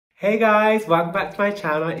Hey guys, welcome back to my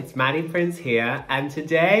channel. It's Prince here, and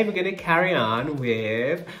today we're going to carry on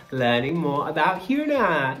with learning more about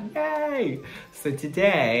HyunA. Yay! So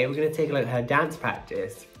today we're going to take a look at her dance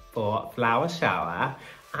practice for Flower Shower,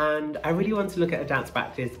 and I really want to look at her dance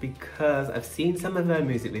practice because I've seen some of her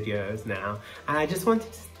music videos now, and I just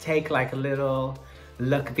wanted to take like a little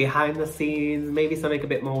look behind the scenes, maybe something a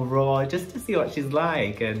bit more raw, just to see what she's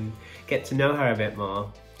like and get to know her a bit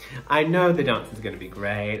more. I know the dance is going to be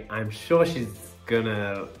great. I'm sure she's going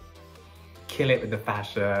to kill it with the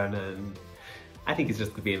fashion, and I think it's just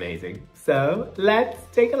going to be amazing. So let's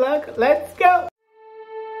take a look. Let's go.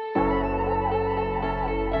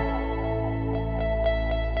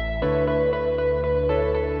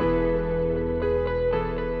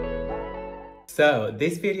 So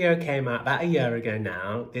this video came out about a year ago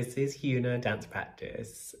now. This is HyunA dance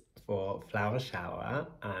practice for Flower Shower,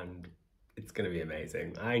 and it's gonna be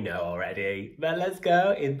amazing. I know already, but let's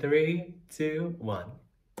go in 3, 2, 1.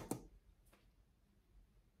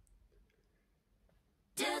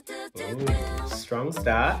 Ooh, strong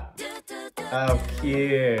start. Oh,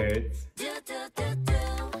 cute.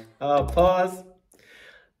 Oh, pause.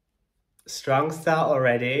 Strong start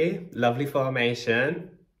already. Lovely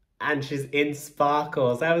formation. And she's in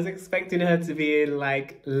sparkles. I was expecting her to be in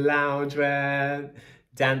like loungewear,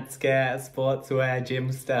 dance gear, sportswear,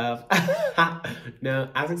 gym stuff. No,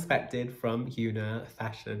 as expected from HyunA,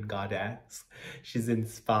 fashion goddess. She's in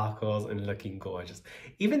sparkles and looking gorgeous.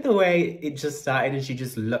 Even the way it just started and she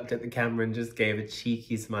just looked at the camera and just gave a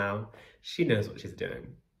cheeky smile. She knows what she's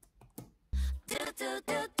doing.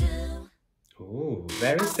 Ooh,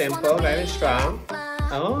 very simple, very strong.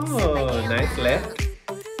 Oh, nice lift.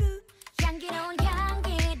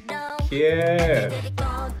 Cute.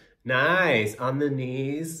 Nice. On the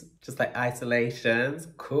knees, just like isolations.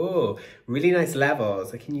 Cool. Really nice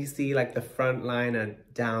levels. So can you see like the front line and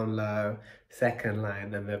down low, second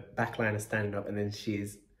line, and the back line is standing up, and then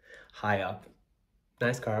she's high up.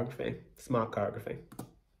 Nice choreography. Smart choreography.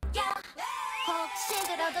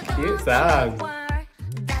 Cute song.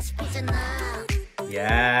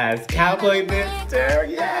 Yes. Cowboy boots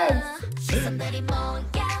too. Yes.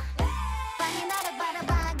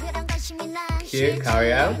 Cute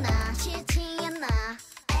choreo.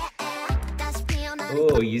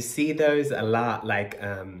 Oh, you see those a lot, like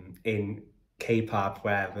in K-pop,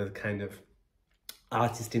 where the kind of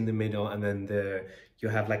artist in the middle, and then you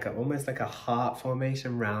have like almost like a heart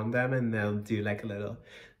formation around them, and they'll do like a little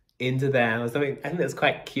into them or something. I think that's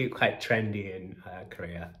quite cute, quite trendy in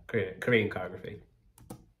Korean choreography.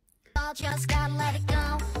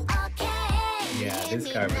 Yeah, this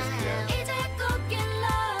choreography is cute.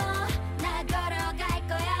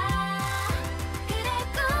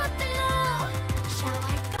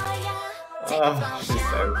 Oh, she's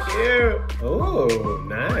so cute. Oh,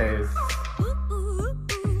 nice.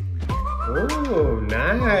 Oh,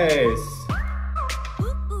 nice.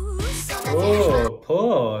 Oh,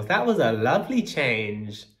 pause. That was a lovely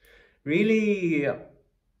change. Really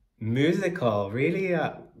musical. Really,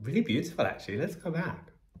 really beautiful, actually. Let's go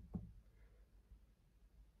back.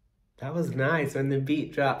 That was nice. When the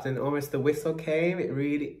beat dropped and almost the whistle came,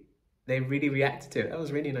 they really reacted to it. That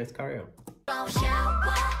was really nice choreo.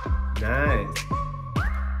 Nice.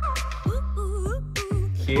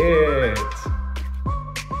 Cute.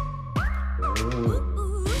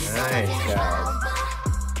 Ooh, nice, guys.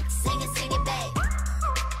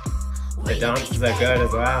 The dances are good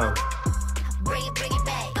as well.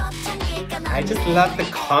 I just love the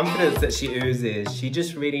confidence that she oozes. She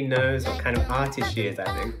just really knows what kind of artist she is, I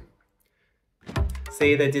think.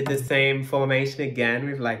 See, they did the same formation again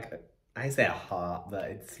with like, I say a heart, but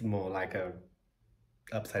it's more like a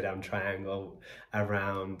upside down triangle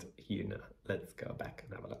around HyunA. Let's go back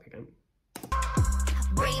and have a look again.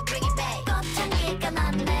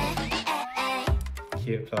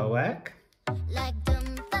 Cute floor work.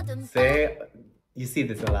 See, you see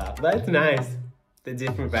this a lot, but it's nice. The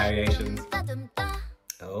different variations.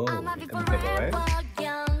 Oh, here comes the boy.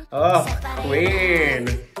 Oh,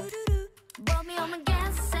 queen.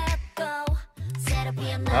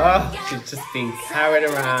 Oh, she's just being carried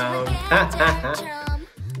around.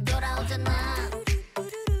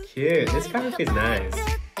 Cute. This choreography is nice.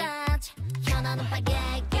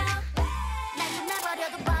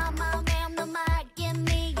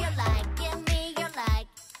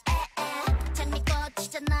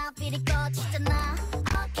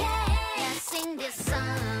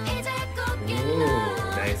 Ooh,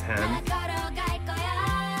 nice hand.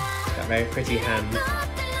 Got very pretty hands.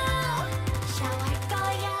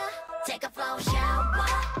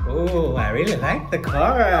 Ooh, I really like the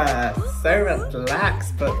chorus. So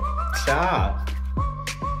relaxed but sharp.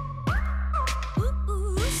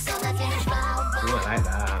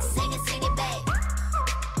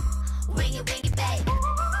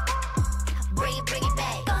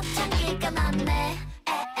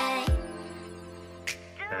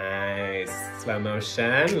 Slow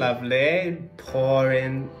motion, lovely.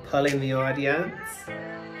 Pulling the audience.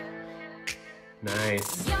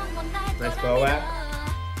 Nice. Nice ball work.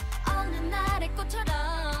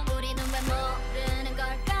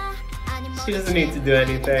 She doesn't need to do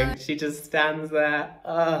anything. She just stands there.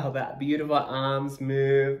 Oh, that beautiful arms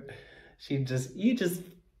move. She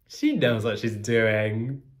knows what she's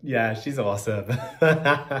doing. Yeah, she's awesome.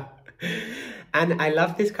 And I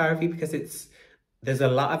love this choreography because there's a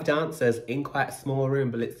lot of dancers in quite a small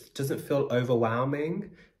room, but it doesn't feel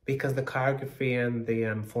overwhelming because the choreography and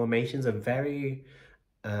the formations are very,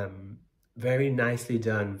 very nicely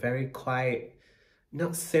done, very quite,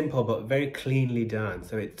 not simple, but very cleanly done.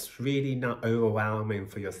 So it's really not overwhelming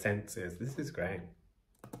for your senses. This is great.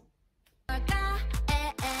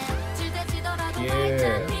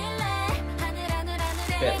 Yeah.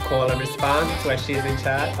 Bit of call and response where she's in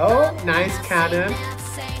charge. Oh, nice cannon.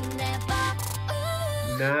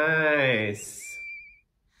 Nice.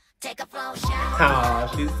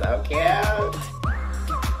 Oh, she's so cute.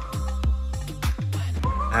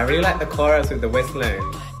 I really like the chorus with the whistling.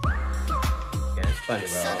 Yeah, it's funny,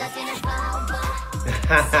 bro.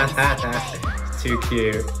 Too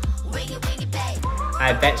cute.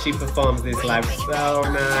 I bet she performs this live so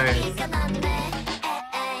nice.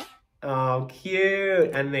 Oh,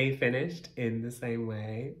 cute. And they finished in the same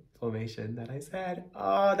way, formation that I said.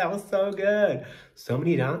 Oh, that was so good. So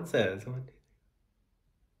many dancers.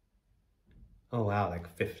 Oh, wow, like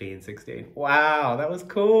 15, 16. Wow, that was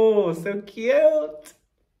cool. So cute.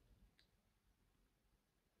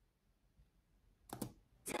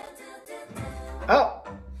 Oh,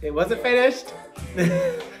 it wasn't finished.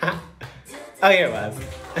 Oh, here it was.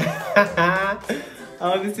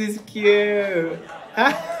 Oh, this is cute.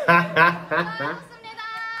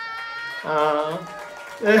 Oh.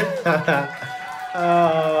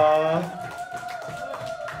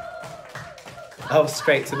 Oh,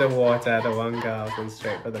 straight to the water. The one girl went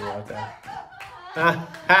straight for the water.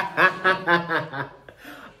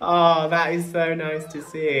 Oh, that is so nice to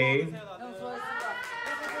see.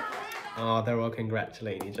 Oh, they're all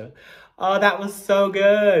congratulating each other. Oh, that was so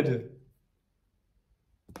good.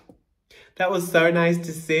 That was so nice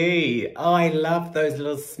to see. Oh, I love those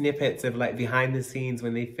little snippets of like behind the scenes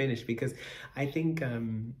when they finish, because I think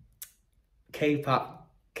K-pop,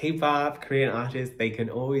 Korean artists, they can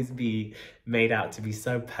always be made out to be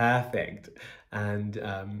so perfect and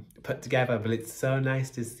put together, but it's so nice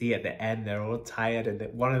to see at the end they're all tired and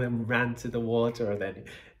that one of them ran to the water, and then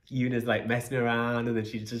HyunA's like messing around, and then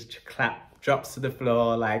she just drops to the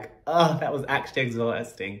floor. Like, oh, that was actually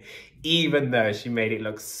exhausting, even though she made it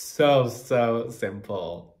look so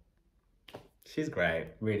simple. She's great,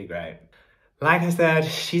 really great. Like I said,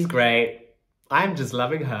 she's great. I'm just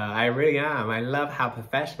loving her, I really am. I love how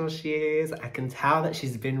professional she is. I can tell that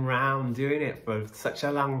she's been around doing it for such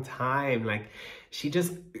a long time. Like, she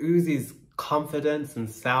just oozes confidence and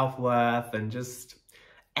self-worth and just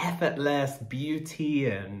effortless beauty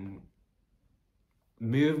and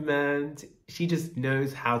movement. She just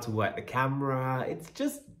knows how to work the camera. It's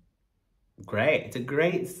just great. It's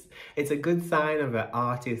a good sign of an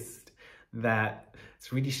artist that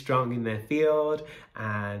is really strong in their field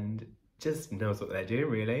and just knows what they're doing,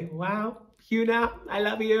 really. Wow, HyunA, I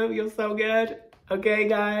love you. You're so good. Okay,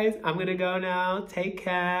 guys, I'm gonna go now. Take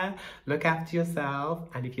care, look after yourself,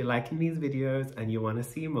 and if you're liking these videos and you want to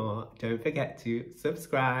see more, don't forget to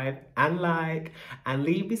subscribe and like and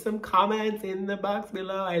leave me some comments in the box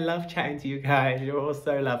below. I love chatting to you guys. You're all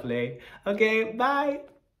so lovely. Okay, bye.